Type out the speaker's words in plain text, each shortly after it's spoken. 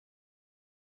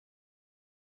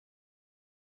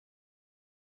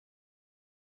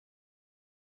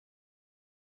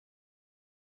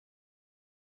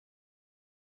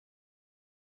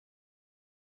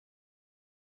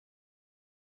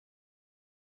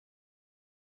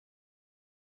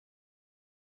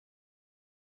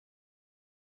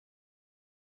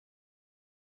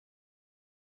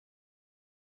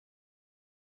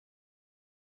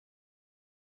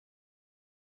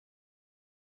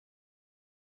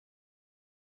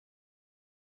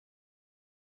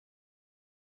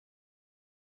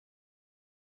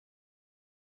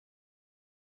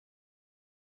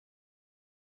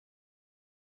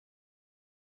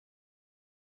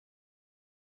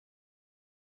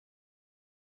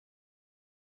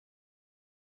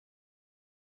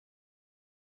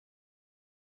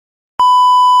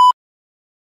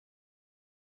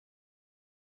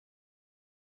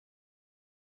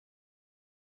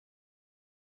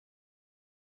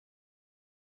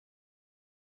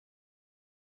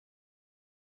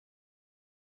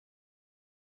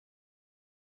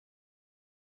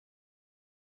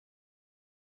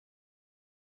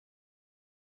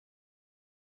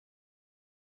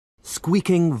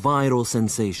squeaking viral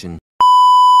sensation.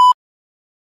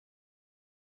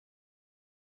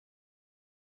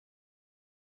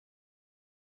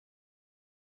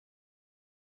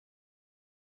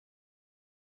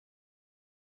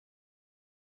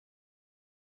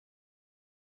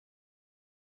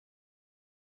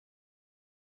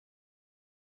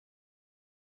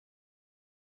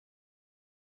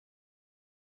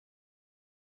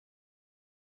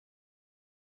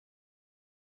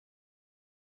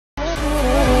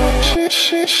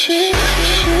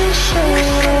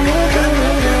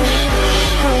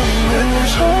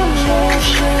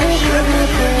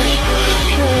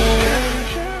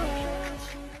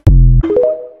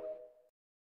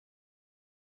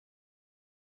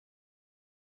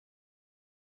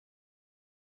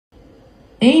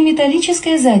 Эй,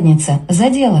 металлическая задница, за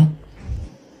дело.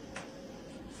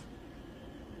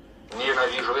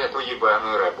 Ненавижу эту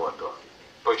ебаную работу.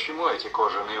 Почему эти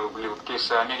кожаные ублюдки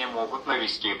сами не могут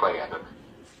навести порядок?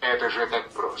 Это же так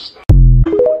просто.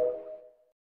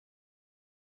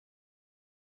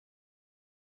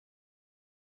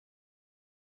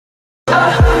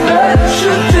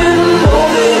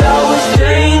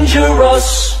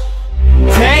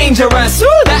 Dangerous,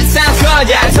 ooh, that sounds good,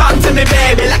 yeah, talk to me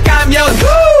baby like I'm your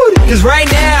dude. Cause right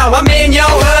now, I'm in your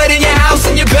hood, in your house,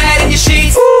 in your bed, in your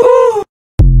sheets, ooh.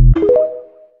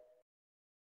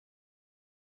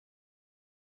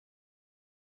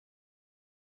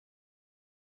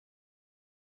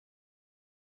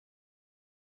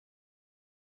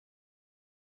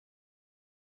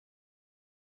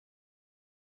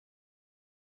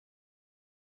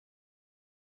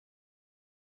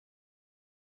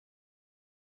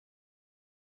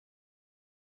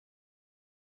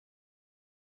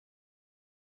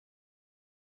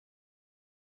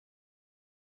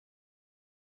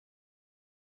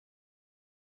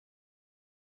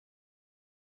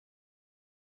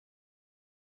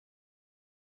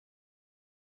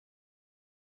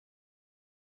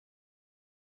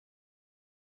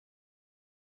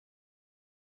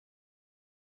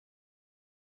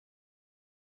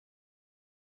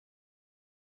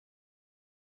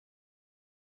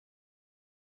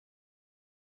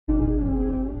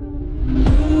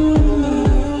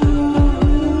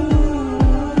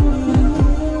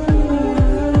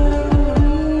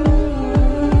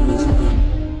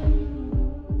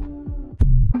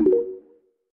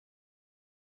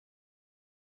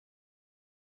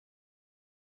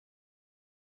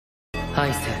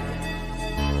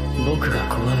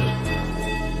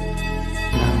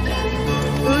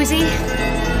 Uzi,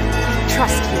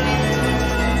 trust me.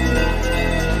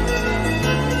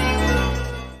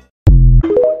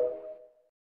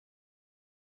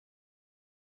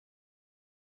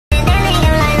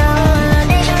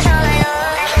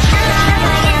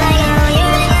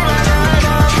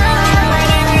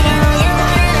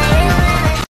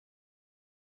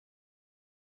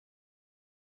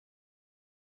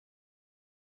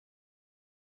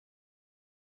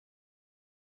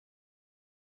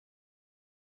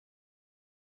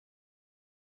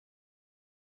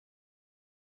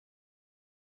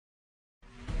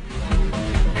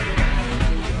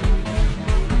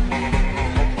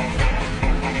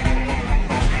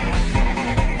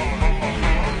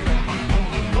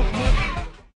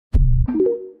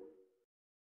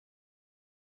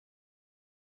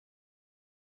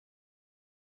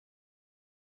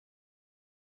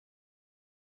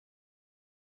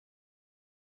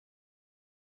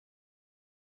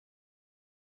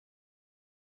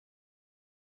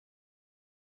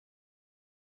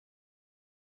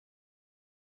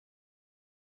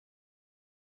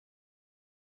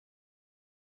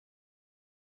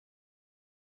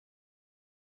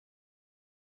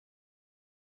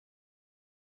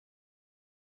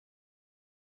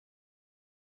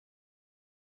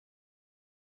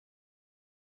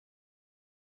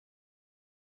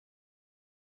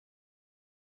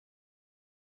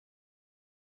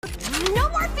 No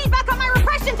more feedback on my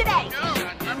repression today!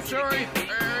 No, I'm sorry.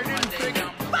 I didn't think...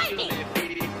 Fight me!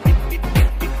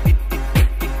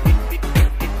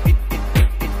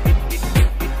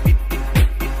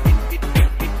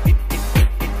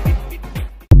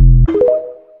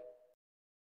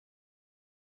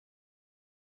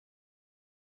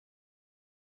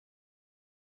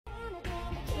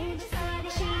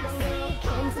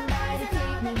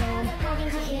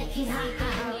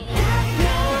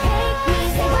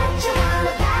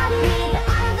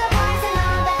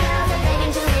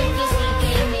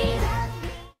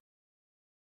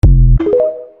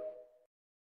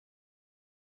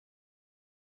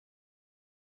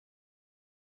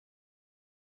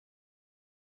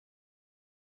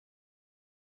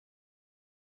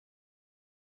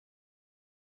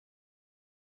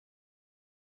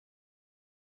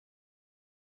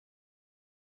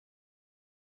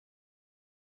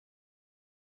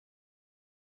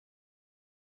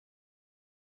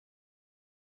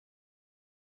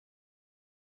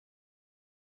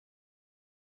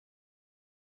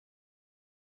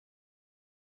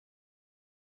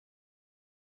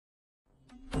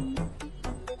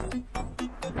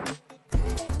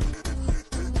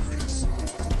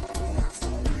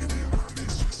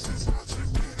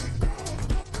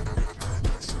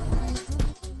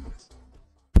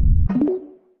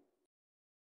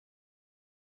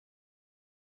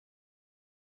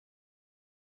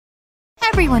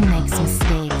 Everyone makes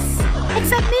mistakes.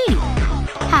 Except me.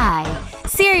 Hi,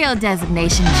 Serial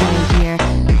Designation J here.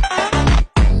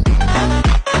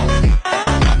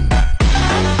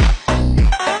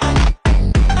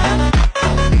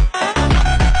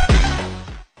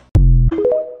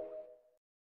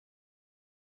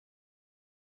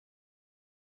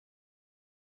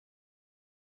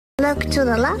 Look to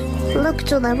the left, look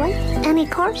to the right. Any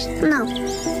cars? No.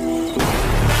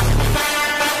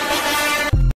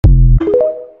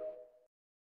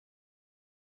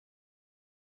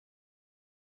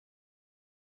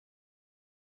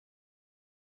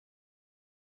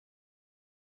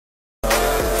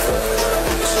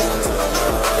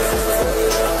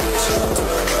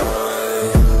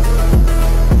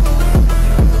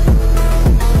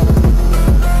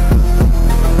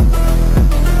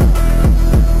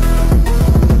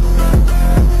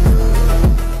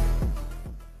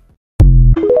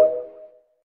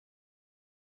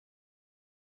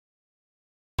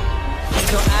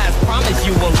 Promise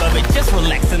you will love it. Just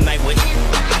relax tonight with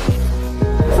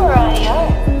Right,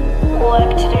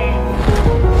 work to do.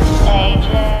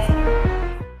 AJ.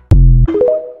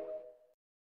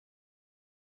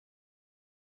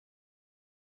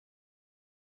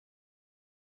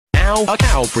 Now a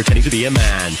cow pretending to be a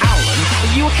man. Alan,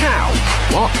 are you a cow?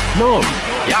 What? No.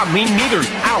 Yeah, me neither.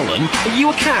 Alan, are you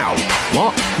a cow?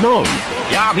 What? No.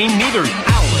 Yeah, me neither.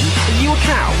 Alan, are you a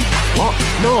cow? What?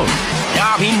 No.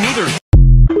 Yeah, me neither.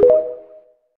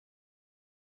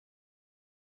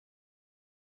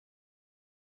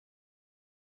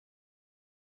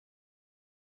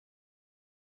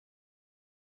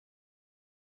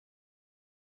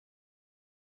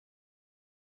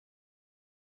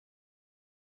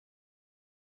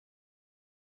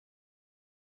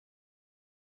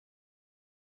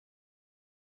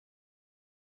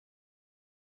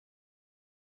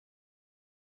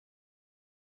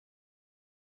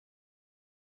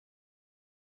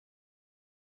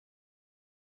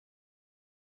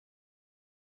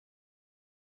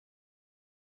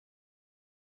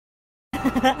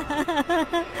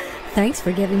 Thanks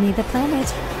for giving me the planet,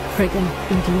 friggin'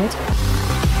 idiot.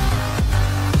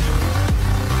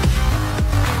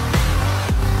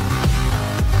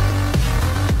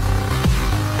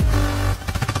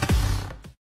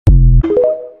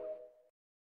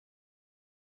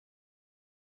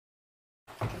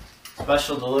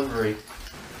 Special delivery.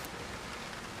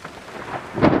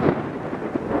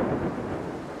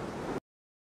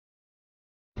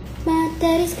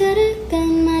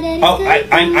 Oh,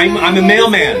 I'm a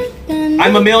mailman.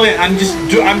 I'm a mailman. I'm just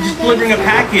delivering a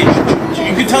package.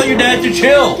 You can tell your dad to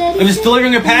chill. I'm just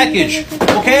delivering a package.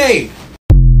 Okay.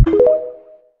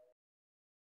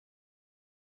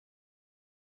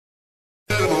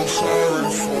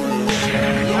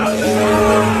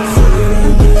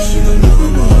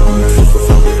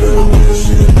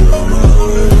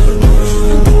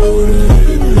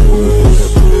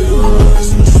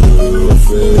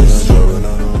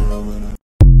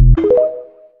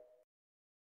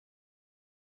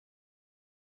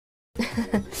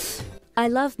 I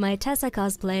love my Tessa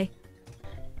cosplay.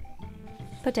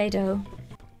 Potato.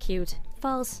 Cute.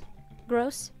 False.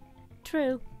 Gross.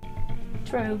 True.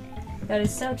 True. That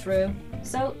is so true.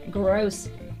 So gross.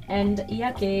 And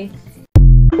yucky.